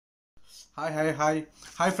Hi hi hi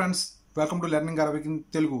hi friends, welcome to learning Arabic in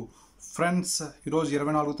Telugu. Friends, ఈరోజు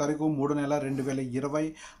 24 తారీఖు 3 నెల 2020.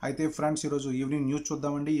 అయితే ఫ్రెండ్స్, ఈరోజు ఈవినింగ్ న్యూస్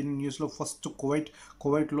చూద్దామండి. ఈవినింగ్ న్యూస్లో ఫస్ట్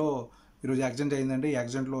కువైట్లో ఈరోజు యాక్సిడెంట్ అయిందండి.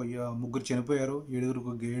 యాక్సిడెంట్లో ముగ్గురు చనిపోయారు,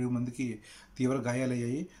 7 మందికి తీవ్ర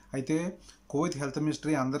గాయాలయ్యాయి. అయితే కువైత్ హెల్త్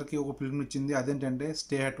మినిస్ట్రీ అందరికీ ఒక పిలుపునిచ్చింది. అదేంటంటే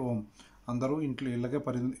స్టే అట్ హోమ్, అందరూ ఇళ్ళకే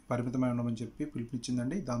పరిమితమై ఉండమని చెప్పి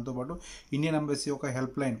పిలుపునిచ్చిందండి. దాంతోపాటు ఇండియన్ ఎంబసీ ఒక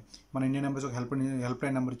హెల్ప్ లైన్, మన ఇండియన్ ఎంబసీ ఒక హెల్ప్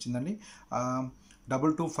లైన్ నెంబర్ ఇచ్చిందండి.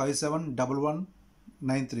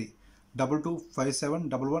 22571193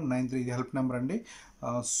 22571193 ఇది హెల్ప్ నెంబర్ అండి.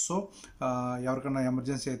 సో ఎవరికైనా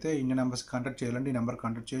ఎమర్జెన్సీ అయితే ఇండియన్ ఎంబసీ కాంటాక్ట్ చేయాలండి, ఈ నెంబర్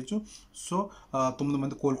కాంటాక్ట్ చేయొచ్చు. సో 9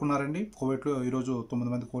 మంది కోలుకున్నారండి. కువైట్లో ఈరోజు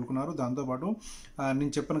 9 మంది కోలుకున్నారు. దాంతోపాటు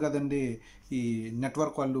నేను చెప్పాను కదండి, ఈ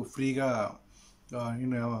నెట్వర్క్ వాళ్ళు ఫ్రీగా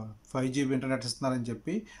 5GB ఇంటర్నెట్ ఇస్తున్నారని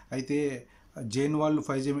చెప్పి. అయితే జైన్ వాళ్ళు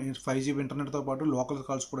 5GB ఇంటర్నెట్తో పాటు లోకల్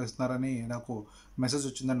కాల్స్ కూడా ఇస్తున్నారని నాకు మెసేజ్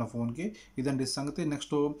వచ్చిందండి నా ఫోన్కి. ఇదండి సంగతి.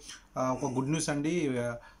 నెక్స్ట్ ఒక గుడ్ న్యూస్ అండి.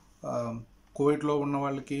 కువైట్లో ఉన్న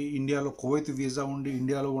వాళ్ళకి, కువైత్ వీసా ఉండి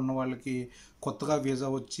ఇండియాలో ఉన్న వాళ్ళకి, కొత్తగా వీసా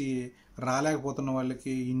వచ్చి రాలేకపోతున్న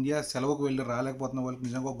వాళ్ళకి, ఇండియా సెలవుకు వెళ్ళి రాలేకపోతున్న వాళ్ళకి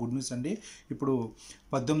నిజంగా గుడ్ న్యూస్ అండి. ఇప్పుడు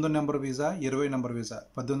 18 number visa, 20 number visa,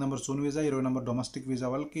 18 number soon visa, 20 number domestic visa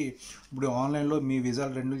వాళ్ళకి ఇప్పుడు ఆన్లైన్లో మీ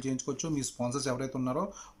వీసాలు రెన్యూల్ చేయించుకోవచ్చు. మీ స్పాన్సర్స్ ఎవరైతే ఉన్నారో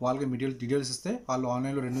వాళ్ళకి డీటెయిల్స్ ఇస్తే వాళ్ళు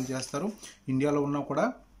ఆన్లైన్లో రెన్యూల్ చేస్తారు. ఇండియాలో ఉన్నా కూడా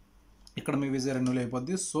ఇక్కడ మీ వీసా రెన్యూల్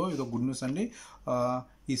అయిపోద్ది. సో ఇది ఒక గుడ్ న్యూస్ అండి.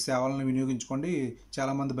 ఈ సేవలను వినియోగించుకోండి.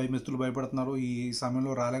 చాలామంది మిత్రులు భయపడుతున్నారు, ఈ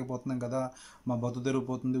సమయంలో రాలేకపోతున్నాం కదా, మా బతుకు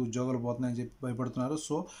తెరిగిపోతుంది, ఉద్యోగాలు పోతున్నాయని చెప్పి భయపడుతున్నారు.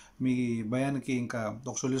 సో మీ భయానికి ఇంకా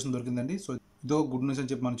ఒక సొల్యూషన్ దొరికిందండి. సో ఇదో గుడ్ న్యూస్ అని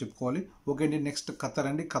చెప్పి మనం చెప్పుకోవాలి. ఓకే అండి. నెక్స్ట్ ఖత్తర్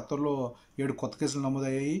అండి. ఖత్తర్లో 7 కొత్త కేసులు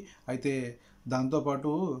నమోదయ్యాయి. అయితే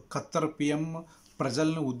దాంతోపాటు ఖత్తర్ పిఎం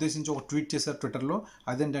ప్రజలను ఉద్దేశించి ఒక ట్వీట్ చేశారు ట్విట్టర్లో.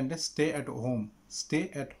 అదేంటంటే స్టే అట్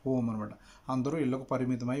హోమ్ అనమాట. అందరూ ఇళ్లకు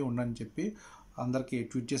పరిమితమై ఉండని చెప్పి అందరికీ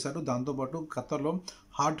ట్వీట్ చేశారు. దాంతోపాటు ఖత్తర్లో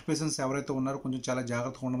హార్ట్ పేషెంట్స్ ఎవరైతే ఉన్నారో కొంచెం చాలా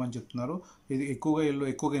జాగ్రత్తగా ఉండమని చెప్తున్నారు. ఇది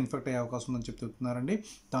ఎక్కువగా ఇన్ఫెక్ట్ అయ్యే అవకాశం ఉందని చెప్తున్నారండి.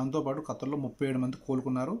 దాంతోపాటు ఖత్తర్లో 37 మంది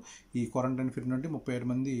కోలుకున్నారు. ఈ క్వారంటైన్ పీరియడ్ నుండి 37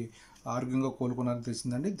 మంది ఆరోగ్యంగా కోలుకున్నారని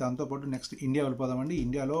తెలిసిందండి. దాంతోపాటు నెక్స్ట్ ఇండియా వెళ్ళిపోదామండి.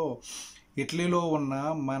 ఇండియాలో ఇటలీలో ఉన్న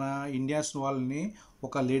మన ఇండియన్స్ వాళ్ళని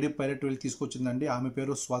ఒక లేడీ పైలట్ వెళ్ళి తీసుకొచ్చిందండి. ఆమె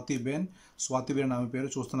పేరు స్వాతిబేన్ ఆమె పేరు.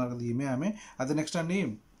 చూస్తున్నారు కదా, ఆమె. అదే నెక్స్ట్ అండి,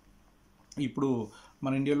 ఇప్పుడు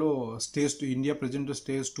మన ఇండియా ప్రజెంట్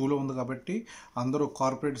స్టేజ్ 2లో ఉంది కాబట్టి అందరూ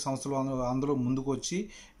కార్పొరేట్ సంస్థలు అందరూ ముందుకు వచ్చి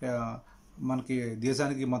మనకి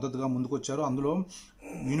దేశానికి మద్దతుగా ముందుకు వచ్చారు. అందులో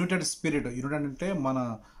యునైటెడ్ అంటే మన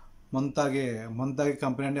మంతాగే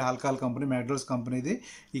కంపెనీ అండి, ఆల్కహాల్ కంపెనీ, మ్యాక్డోనల్డ్స్ కంపెనీది.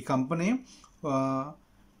 ఈ కంపెనీ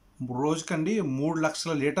రోజుకండి 3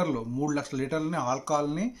 లక్షల లీటర్లని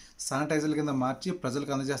ఆల్కహాల్ని శానిటైజర్ల కింద మార్చి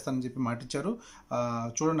ప్రజలకు అందజేస్తానని చెప్పి మాటిచ్చారు.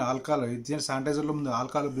 చూడండి, ఆల్కహాల్ ఇది శానిటైజర్లో ముందు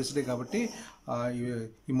ఆల్కహాల్ బేస్డే కాబట్టి,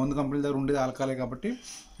 ఈ మందు కంపెనీల దగ్గర ఉండేది ఆల్కహాలే కాబట్టి,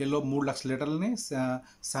 3 లక్షల లీటర్లని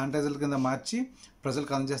శానిటైజర్ల కింద మార్చి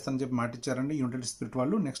ప్రజలకు అందజేస్తానని చెప్పి మాటిచ్చారండి యునైటెడ్ స్పిరిట్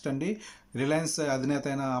వాళ్ళు. నెక్స్ట్ అండి, రిలయన్స్ అధినేత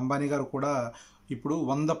అయిన అంబానీ గారు కూడా ఇప్పుడు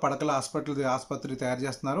 100 పడకల ఆసుపత్రి తయారు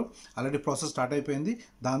చేస్తున్నారు. ఆల్రెడీ ప్రాసెస్ స్టార్ట్ అయిపోయింది.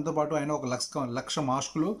 దాంతోపాటు ఆయన 1,00,000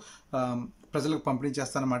 మాస్కులు ప్రజలకు పంపిణీ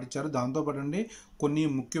చేస్తానని మాటిచ్చారు. దాంతోపాటు అండి, కొన్ని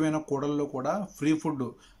ముఖ్యమైన కూడల్లో కూడా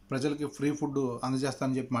ప్రజలకి ఫ్రీ ఫుడ్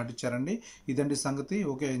అందజేస్తానని చెప్పి మాటిచ్చారండి. ఇదండి సంగతి.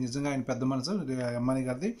 ఓకే, నిజంగా ఆయన పెద్ద మనసు అంబానీ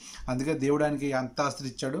గారిది. అందుకే దేవుడు ఆయనకి అంత ఆస్తి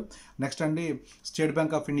ఇచ్చాడు. నెక్స్ట్ అండి, స్టేట్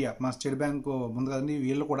బ్యాంక్ ఆఫ్ ఇండియా, మా స్టేట్ బ్యాంక్ ఉంది కదండి,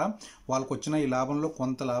 వీళ్ళు కూడా వాళ్ళకు వచ్చిన ఈ లాభంలో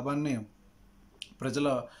కొంత లాభాన్ని ప్రజల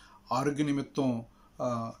ఆరోగ్య నిమిత్తం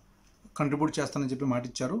కంట్రిబ్యూట్ చేస్తానని చెప్పి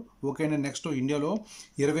మాటిచ్చారు. ఓకే అండి. నెక్స్ట్, ఇండియాలో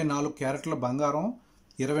 24 క్యారెట్ల బంగారం,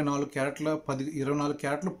 24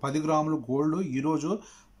 క్యారెట్లు 10 గ్రాములు గోల్డ్ ఈరోజు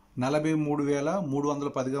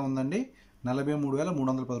 43,310గా ఉందండి.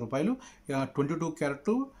 43,310 రూపాయలు. 22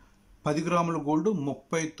 క్యారెట్లు 10 గ్రాముల గోల్డ్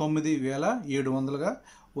 39,700గా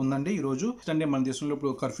ఉందండి ఈరోజు. అంటే మన దేశంలో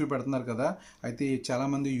ఇప్పుడు కర్ఫ్యూ పెడుతున్నారు కదా, అయితే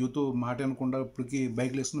చాలామంది యూత్ మాట అనకుండా ఇప్పటికి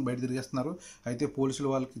బైక్లు వేసుకుని బయట తిరిగేస్తున్నారు. అయితే పోలీసులు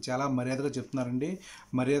వాళ్ళకి చాలా మర్యాదగా చెప్తున్నారండి.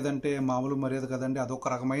 మర్యాద అంటే మామూలు మర్యాద కదండి, అదొక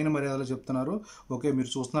రకమైన మర్యాదలో చెప్తున్నారు. ఓకే, మీరు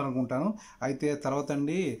చూస్తున్నారు అనుకుంటాను. అయితే తర్వాత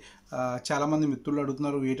అండి, చాలామంది మిత్రులు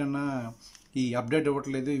అడుగుతున్నారు, ఏంటన్నా ఈ అప్డేట్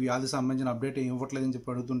ఇవ్వట్లేదు, ఈ వ్యాధి సంబంధించిన అప్డేట్ ఇవ్వట్లేదు అని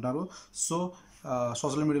చెప్పి అడుగుతుంటారు. సో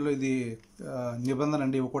సోషల్ మీడియాలో ఇది నిబంధన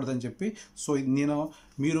అండి, ఇవ్వకూడదని చెప్పి. సో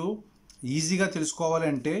మీరు ఈజీగా తెలుసుకోవాలి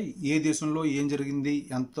అంటే ఏ దేశంలో ఏం జరిగింది,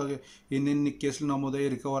 ఎన్నెన్ని కేసులు నమోదయ్యి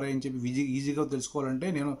రికవర్ అయ్యని చెప్పి ఈజీగా తెలుసుకోవాలంటే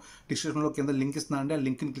నేను డిస్క్రిప్షన్లో కింద లింక్ ఇస్తున్నాను అండి. ఆ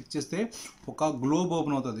లింక్ని క్లిక్ చేస్తే ఒక గ్లోబ్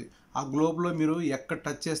ఓపెన్ అవుతుంది. ఆ గ్లోబ్లో మీరు ఎక్కడ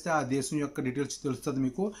టచ్ చేస్తే ఆ దేశం యొక్క డీటెయిల్స్ తెలుస్తుంది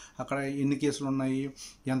మీకు. అక్కడ ఎన్ని కేసులు ఉన్నాయి,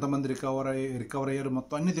 ఎంతమంది రికవర్ అయ్యారు,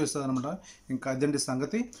 మొత్తం అన్నీ తెలుస్తుంది అనమాట. ఇంకా అదండి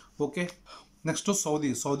సంగతి. ఓకే, నెక్స్ట్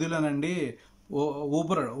సౌదీలోనండి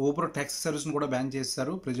ఊబర్ ట్యాక్సీ సర్వీస్ని కూడా బ్యాన్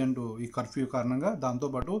చేశారు ప్రజెంట్ ఈ కర్ఫ్యూ కారణంగా.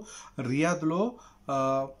 దాంతోపాటు రియాద్లో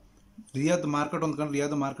రియాద్ మార్కెట్ ఉంది కానీ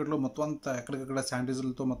రియాద్ మార్కెట్లో మొత్తం అంతా ఎక్కడికక్కడ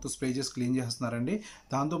శానిటైజర్లతో మొత్తం స్ప్రే చేసి క్లీన్ చేస్తున్నారండి.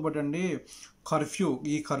 దాంతోపాటు అండి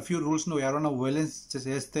ఈ కర్ఫ్యూ రూల్స్ను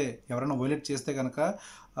ఎవరైనా వైలేట్ చేస్తే కనుక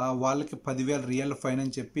వాళ్ళకి 10,000 రియల్ ఫైన్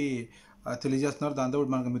అని చెప్పి తెలియజేస్తున్నారు. దాంతో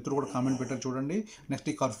మనకు మిత్రులు కూడా కామెంట్ పెట్టారు చూడండి. నెక్స్ట్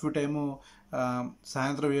ఈ కర్ఫ్యూ టైము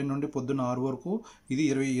సాయంత్రం 7 నుండి పొద్దున్న 6 వరకు, ఇది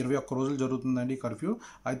 21 రోజులు జరుగుతుందండి కర్ఫ్యూ.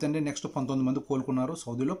 అయితే అండి నెక్స్ట్ 19 మంది కోలుకున్నారు,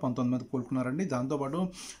 సౌదీలో 19 మంది కోలుకున్నారండి. దాంతోపాటు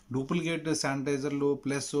డూప్లికేట్ శానిటైజర్లు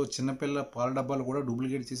ప్లస్ చిన్నపిల్ల పాల డబ్బాలు కూడా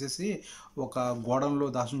డూప్లికేట్ చేసేసి ఒక గోడౌన్లో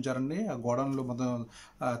దాచుంచారండి. ఆ గోడౌన్లో మొత్తం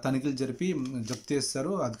తనిఖీలు జరిపి జప్తు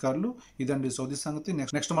చేస్తారు అధికారులు. ఇదండి సౌదీ సంగతి.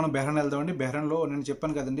 నెక్స్ట్ మనం బెహ్రెన్ వెళ్దామండి. బెహ్రెన్లో నేను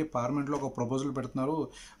చెప్పాను కదండి, పార్లమెంట్లో ఒక ప్రపోజల్ పెడుతున్నారు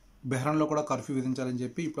బెహ్రెన్లో కూడా కర్ఫ్యూ విధించాలని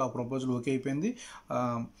చెప్పి. ఇప్పుడు ఆ ప్రపోజల్ ఓకే అయిపోయింది.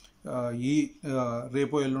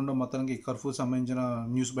 రేపో ఎల్లుండో మొత్తానికి కర్ఫ్యూ సంబంధించిన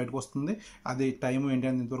న్యూస్ బయటకు వస్తుంది. అది టైం ఏంటి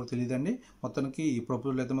అని ఇంతవరకు తెలియదండి. మొత్తానికి ఈ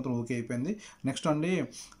ప్రపోజల్ అయితే మాత్రం ఓకే అయిపోయింది. నెక్స్ట్ అండి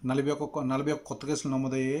 41 కొత్త కేసులు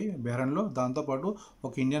నమోదయ్యాయి బెహ్రెన్లో. దాంతోపాటు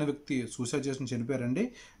ఒక ఇండియన్ వ్యక్తి సూసైడ్ చేసి చనిపోయారండి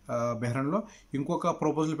బెహ్రెన్లో. ఇంకొక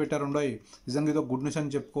ప్రపోజల్ పెట్టారండి, నిజంగా ఇది గుడ్ న్యూస్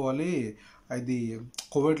అని చెప్పుకోవాలి. అది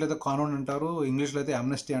కువైట్లో అయితే కానూన్ అంటారు, ఇంగ్లీష్లో అయితే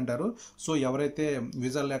అమ్నెస్టీ అంటారు. సో ఎవరైతే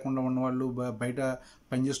వీసా లేకుండా ఉన్నవాళ్ళు, బయట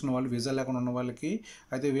పనిచేస్తున్న వాళ్ళు, వీసా లేకుండా ఉన్న వాళ్ళకి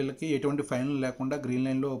అయితే వీళ్ళకి ఎటువంటి ఫైన్ లేకుండా గ్రీన్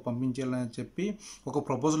లైన్లో పంపించాలని చెప్పి ఒక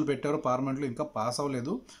ప్రపోజల్ పెట్టారు పార్లమెంట్లో. ఇంకా పాస్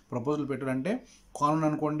అవ్వలేదు. ప్రపోజల్ పెట్టారంటే కానూన్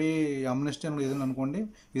అనుకోండి, అమ్నెస్టీ అని ఏదైనా అనుకోండి,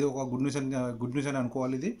 ఇది ఒక గుడ్ న్యూస్ అని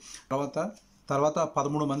అనుకోవాలి ఇది. తర్వాత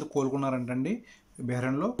 13 మంది కోలుకున్నారంటండి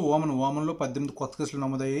బెహ్రెన్లో. ఓమన్లో 18 కొత్త కేసులు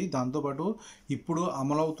నమోదయ్యాయి. దాంతోపాటు ఇప్పుడు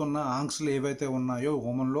అమలవుతున్న ఆంక్షలు ఏవైతే ఉన్నాయో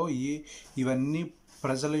ఓమన్లో, ఇవన్నీ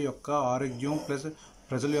ప్రజల యొక్క ఆరోగ్యం ప్లస్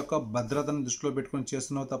ప్రజల యొక్క భద్రతను దృష్టిలో పెట్టుకొని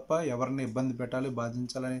చేస్తున్నావు తప్ప ఎవరిని ఇబ్బంది పెట్టాలి,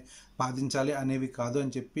 బాధించాలి అనేవి కాదు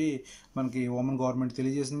అని చెప్పి మనకి ఓమన్ గవర్నమెంట్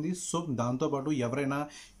తెలియజేసింది. సో దాంతోపాటు ఎవరైనా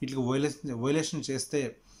వీటికి వైలేషన్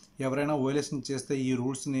చేస్తే ఈ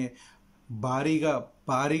రూల్స్ని భారీగా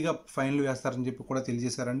ఫైన్లు వేస్తారని చెప్పి కూడా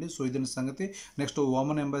తెలియజేశారండి. సో ఇదని సంగతి. నెక్స్ట్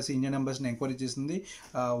ఓమన్ ఎంబసీ ఇండియన్ ఎంబసీని ఎంక్వైరీ చేసింది.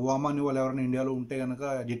 ఓమాన్ వాళ్ళు ఎవరైనా ఇండియాలో ఉంటే కనుక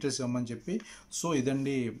డీటెయిల్స్ ఇవ్వమని చెప్పి. సో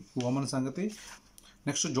ఇదండి ఓమన్ సంగతి.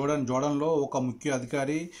 నెక్స్ట్ జోర్డాన్లో ఒక ముఖ్య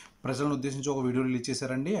అధికారి ప్రజలను ఉద్దేశించి ఒక వీడియో రిలీజ్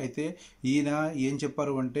చేశారండి. అయితే ఈయన ఏం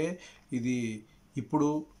చెప్పారు అంటే, ఇది ఇప్పుడు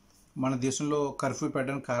మన దేశంలో కర్ఫ్యూ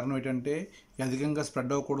పెట్టడానికి కారణం ఏంటంటే అధికంగా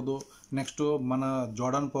స్ప్రెడ్ అవ్వకూడదు, నెక్స్ట్ మన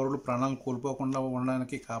జోర్డాన్ పౌరులు ప్రాణాలను కోల్పోకుండా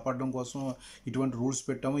ఉండడానికి కాపాడడం కోసం ఇటువంటి రూల్స్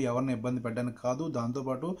పెట్టాము, ఎవరిని ఇబ్బంది పెట్టడానికి కాదు.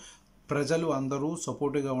 దాంతోపాటు ప్రజలు అందరూ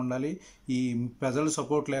సపోర్టివ్గా ఉండాలి. ఈ ప్రజలు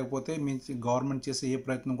సపోర్ట్ లేకపోతే మీ గవర్నమెంట్ చేసే ఏ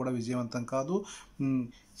ప్రయత్నం కూడా విజయవంతం కాదు.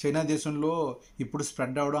 చైనా దేశంలో ఇప్పుడు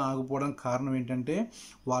స్ప్రెడ్ అవ్వడం ఆగిపోవడానికి కారణం ఏంటంటే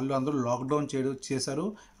వాళ్ళు అందరూ లాక్డౌన్ చేశారు.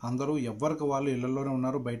 అందరూ ఎవరికి వాళ్ళు ఇళ్లలోనే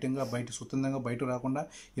ఉన్నారు. స్వతంత్రంగా బయట రాకుండా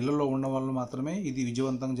ఇళ్లలో ఉన్న వాళ్ళు మాత్రమే ఇది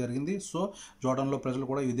విజయవంతంగా జరిగింది. సో జోర్డాన్లో ప్రజలు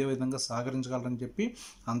కూడా ఇదే విధంగా సహకరించగలరని చెప్పి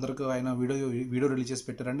అందరికీ ఆయన వీడియో రిలీజ్ చేసి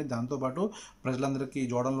పెట్టారండి. దాంతోపాటు ప్రజలందరికీ,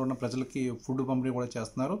 జోర్డాన్లో ఉన్న ప్రజలకి ఫుడ్ పంపిణీ కూడా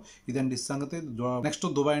చేస్తున్నారు. ఇదండి సంగతి. నెక్స్ట్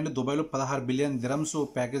దుబాయ్లో 16 బిలియన్ దిరమ్స్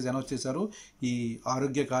ప్యాకేజ్ అనౌన్స్ చేశారు ఈ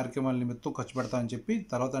ఆరోగ్య కార్యక్రమాల నిమిత్తం ఖర్చు పెడతామని చెప్పి.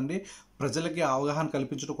 తర్వాత అండి ప్రజలకి అవగాహన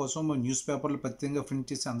కల్పించడం కోసం న్యూస్ పేపర్లు ప్రత్యేకంగా ప్రింట్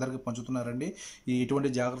చేసి అందరికీ పంచుతున్నారండి. ఎటువంటి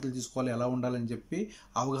జాగ్రత్తలు తీసుకోవాలి, ఎలా ఉండాలని చెప్పి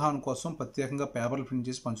అవగాహన కోసం ప్రత్యేకంగా పేపర్లు ప్రింట్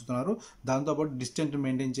చేసి పంచుతున్నారు. దాంతోపాటు డిస్టెన్స్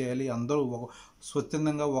మెయింటైన్ చేయాలి, అందరూ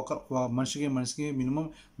స్వచ్ఛందంగా మనిషికి మినిమం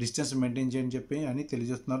డిస్టెన్స్ మెయింటైన్ చేయని చెప్పి అని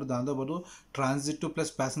తెలియజేస్తున్నారు. దాంతోపాటు ట్రాన్సిట్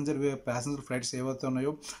ప్లస్ ప్యాసింజర్ ఫ్లైట్స్ ఏవైతే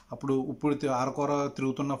ఉన్నాయో ఇప్పుడు అరకొర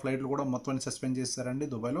తిరుగుతున్న ఫ్లైట్లు కూడా మొత్తం సస్పెండ్ చేస్తారండి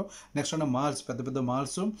దుబాయ్లో. నెక్స్ట్ అంటే పెద్ద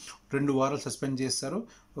మాల్స్ 2 వారాలు సస్పెండ్ చేస్తారు,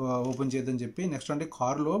 ఓపెన్ చేయొద్దని చెప్పి. నెక్స్ట్ అంటే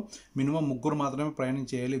కారులో మినిమం 3 మాత్రమే ప్రయాణం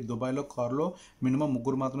చేయాలి. దుబాయ్లో కారులో మినిమం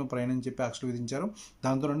 3 మాత్రమే ప్రయాణం చెప్పి ఆంక్షలు విధించారు.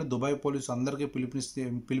 దాంతో దుబాయ్ పోలీసు అందరికీ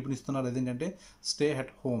పిలుపునిస్తున్నారు. అదేంటంటే స్టే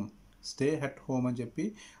అట్ హోమ్ అని చెప్పి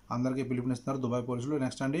అందరికీ పిలుపునిస్తున్నారు దుబాయ్ పోలీసులు.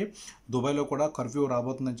 నెక్స్ట్ అండి దుబాయ్లో కూడా కర్ఫ్యూ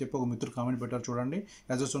రాబోతుందని చెప్పి ఒక మిత్రుడు కామెంట్ పెట్టారు చూడండి.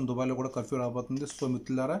 యాజస్టోన్ దుబాయ్లో కూడా కర్ఫ్యూ రాబోతుంది. సో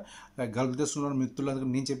మిత్రులారా, గల్ఫ్ దేశంలో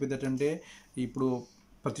మిత్రులందరికీ నేను చెప్పేది ఏంటంటే, ఇప్పుడు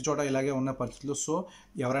ప్రతి చోట ఇలాగే ఉన్న పరిస్థితులు. సో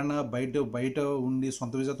ఎవరైనా బయట ఉండి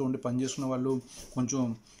సొంత వీసాతో ఉండి పనిచేస్తున్న వాళ్ళు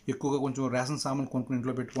కొంచెం రేషన్ సామాన్ కొనుక్కుని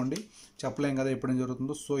ఇంట్లో పెట్టుకోండి. చెప్పలేం కదా ఎప్పుడేం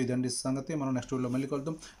జరుగుతుందో. సో ఇదండి సంగతి. మనం నెక్స్ట్ వీడియోలో మళ్ళీ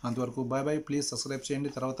కలుద్దాం. అంతవరకు బాయ్. ప్లీజ్ సబ్స్క్రైబ్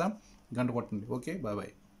చేయండి, తర్వాత గంట కొట్టండి. Okay,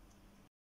 bye.